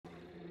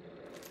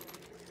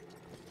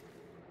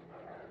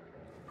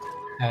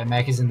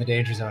Mac is in the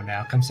danger zone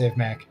now. Come save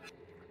Mac.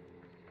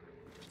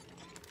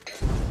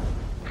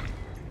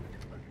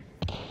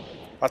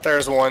 Out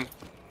there's one.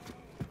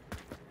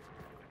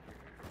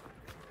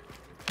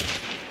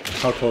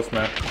 How close,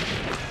 Mac?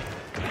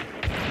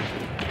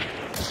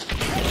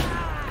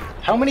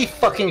 How many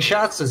fucking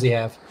shots does he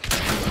have?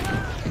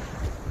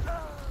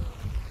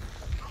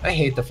 I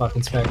hate the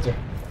fucking Spectre.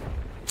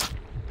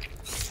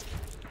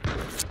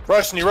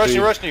 Rushing you, rushing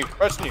you, rushing you,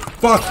 rushing you.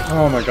 Fuck!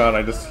 Oh my god,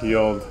 I just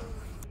healed.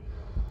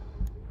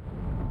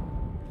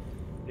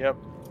 Yep,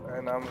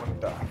 and I'm gonna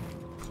die.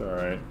 It's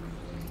alright.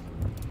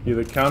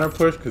 Either counter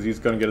push, because he's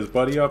gonna get his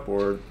buddy up,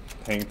 or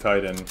hang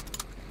tight and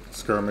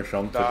skirmish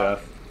him to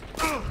death.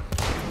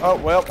 Oh,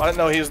 well, I didn't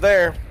know he was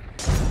there.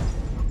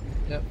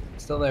 Yep,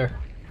 still there.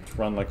 Just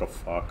run like a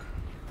fuck.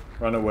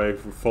 Run away,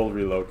 full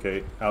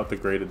relocate. Out the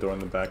grated door in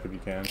the back if you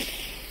can.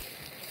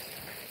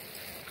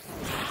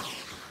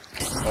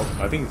 Oh,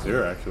 I think he's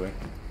here actually.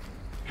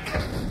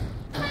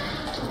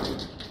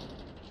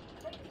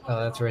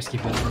 Oh, that's risky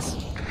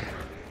business.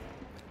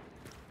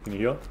 Can you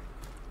heal?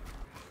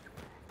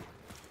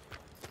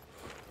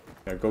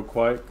 Yeah, go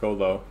quiet, go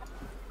low.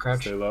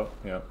 Crouch. Stay low,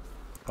 yeah.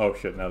 Oh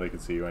shit, now they can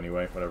see you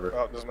anyway, whatever.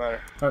 Oh, doesn't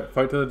matter. Alright,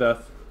 fight to the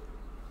death.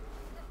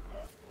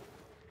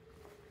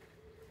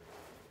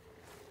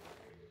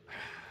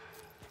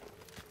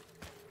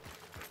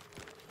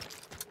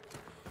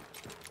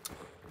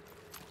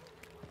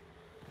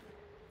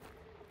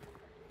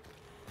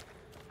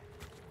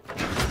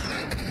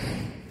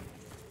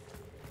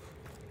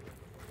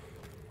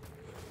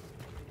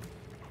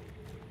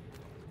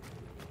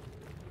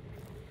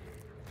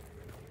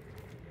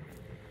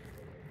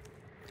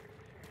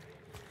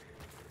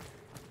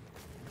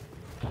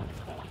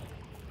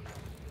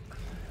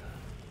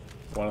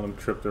 One of them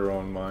tripped their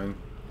own mine.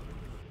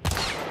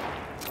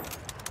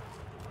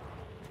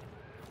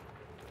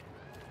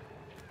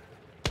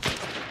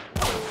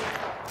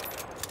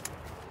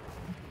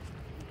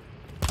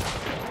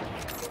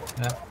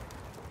 Yep.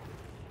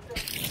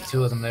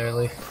 Two of them there,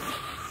 Lee.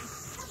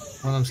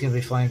 One of them's gonna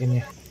be flanking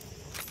you.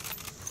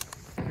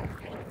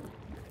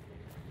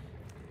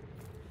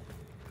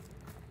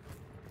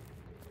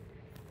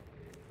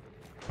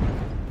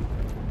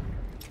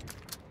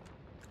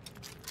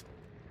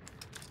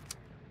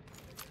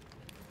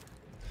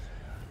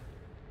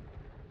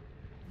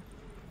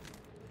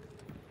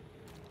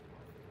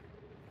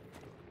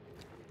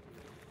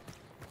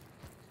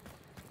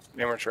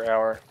 Amateur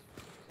hour.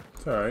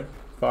 It's alright.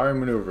 Fire and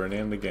maneuver and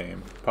end the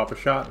game. Pop a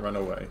shot, run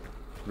away.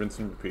 Rinse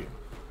and repeat.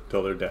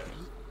 Till they're dead.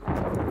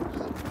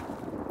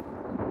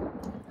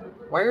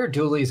 Why are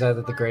dualies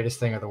either the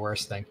greatest thing or the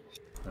worst thing?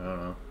 I don't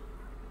know.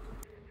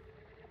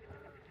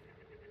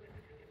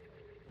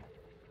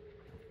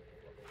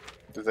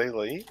 Did they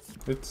leave?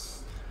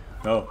 It's...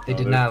 No. They no,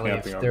 did they're not leave.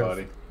 camping our They're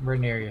body. right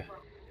near you.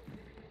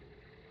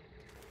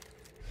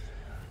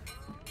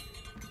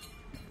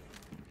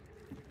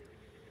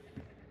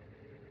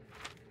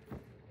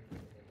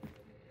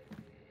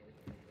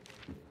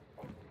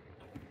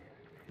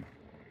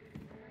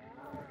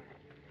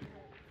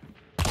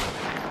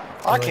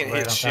 I They're, can't like,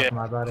 hit on top shit. of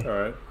my body.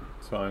 Alright.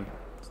 It's fine.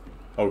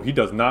 Oh, he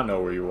does not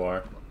know where you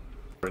are.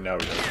 Right now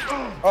he does.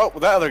 Oh, well,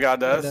 that other guy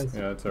does. It does.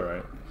 Yeah, it's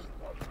alright.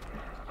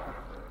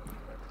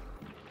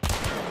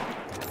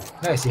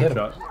 Nice, you hit him.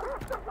 Shot.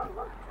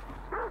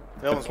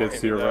 The other one's Kids gonna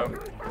see hit her me,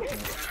 right.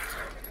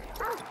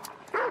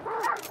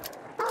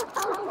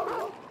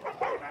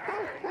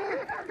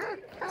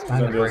 It's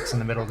behind the bricks in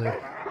the middle, dude.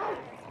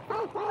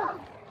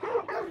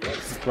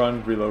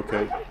 Run,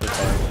 relocate. They're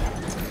fine.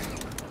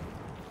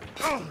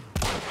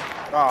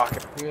 Oh, okay.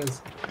 He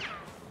is.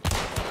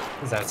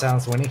 Does that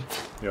sound Winnie?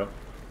 Yep.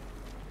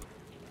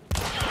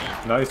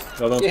 Nice.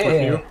 The other one's Yeah.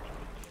 pushing you.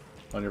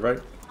 On your right.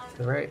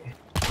 The right.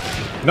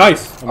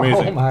 Nice!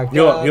 Amazing. Oh my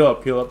Heal up, God. heal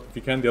up, heal up. If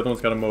you can, the other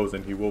one's got a Mose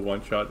and he will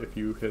one shot if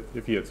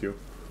he hits you.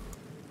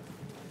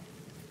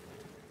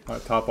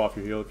 Alright, top off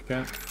your heal if you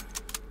can.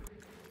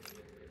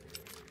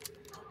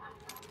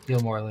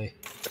 Heal more, Lee.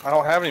 I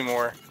don't have any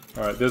more.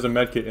 Alright, there's a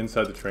medkit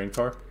inside the train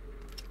car.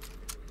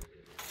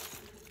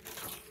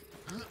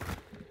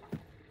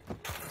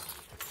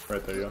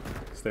 Right there you go.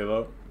 Stay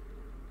low.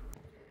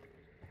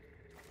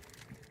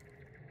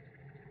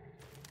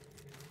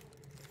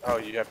 Oh,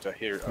 you have to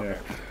hear. Okay.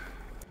 Yeah.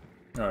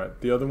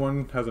 Alright, the other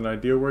one has an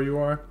idea where you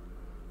are.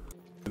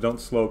 Don't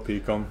slow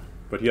peek him,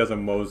 but he has a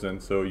Mosin,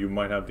 so you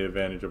might have the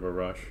advantage of a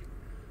rush.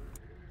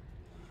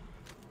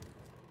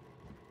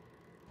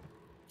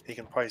 He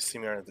can probably see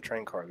me under the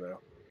train car, though.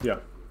 Yeah,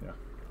 yeah.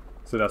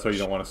 So that's why you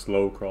don't want to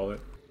slow crawl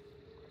it.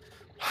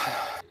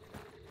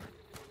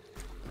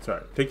 It's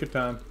alright. Take your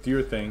time. Do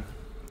your thing.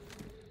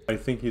 I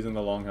think he's in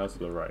the longhouse to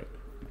the right.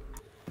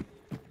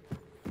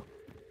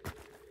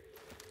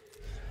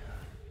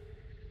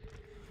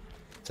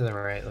 To the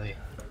right, Lee.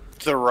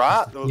 To the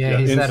right? Yeah,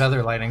 he's that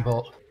other lightning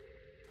bolt.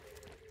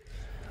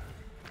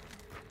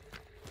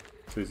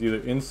 So he's either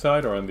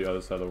inside or on the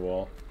other side of the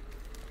wall.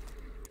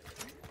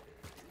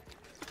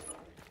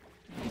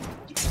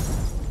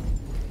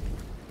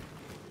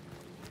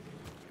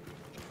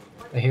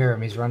 I hear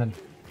him, he's running.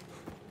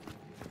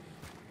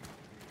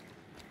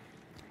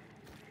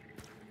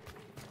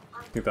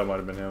 I think that might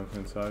have been him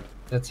inside.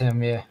 That's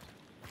him, yeah.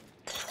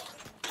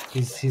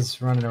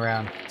 He's running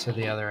around to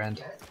the other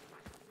end.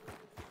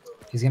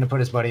 He's gonna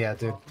put his buddy out,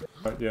 dude.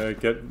 Alright, yeah,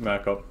 get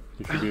Mac up.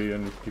 He should be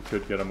in. You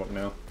could get him up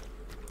now.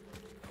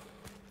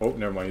 Oh,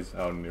 never mind. He's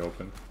out in the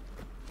open.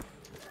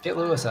 Get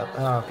Lewis up.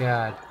 Oh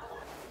god.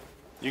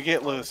 You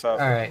get Lewis up.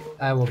 All right,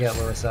 I will get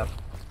Lewis up.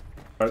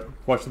 Alright,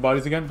 watch the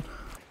bodies again.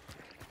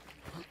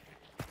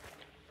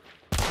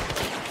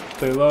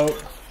 Stay low.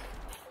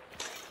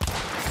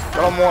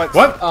 Got him once.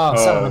 What? Oh,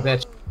 son of a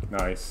bitch.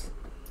 Nice.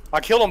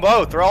 I killed them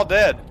both. They're all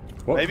dead.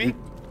 What? Maybe?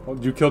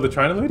 You killed the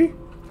China lady?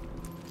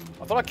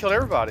 I thought I killed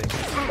everybody.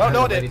 Oh,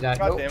 no, I Lady didn't. died.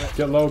 God Nope. damn it.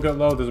 Get low, get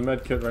low. There's a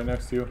med kit right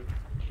next to you.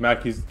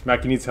 Mac, he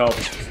needs help.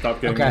 Stop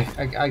getting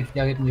Okay, me. I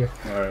get you.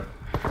 Alright.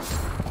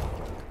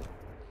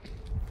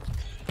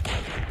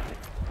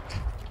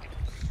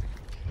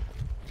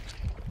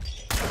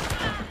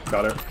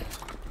 Got her.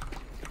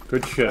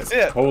 Good shit. That's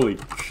it. Holy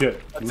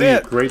shit. That's Lee,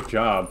 it. great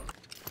job.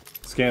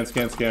 Scan,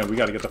 scan, scan. We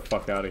gotta get the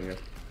fuck out of here.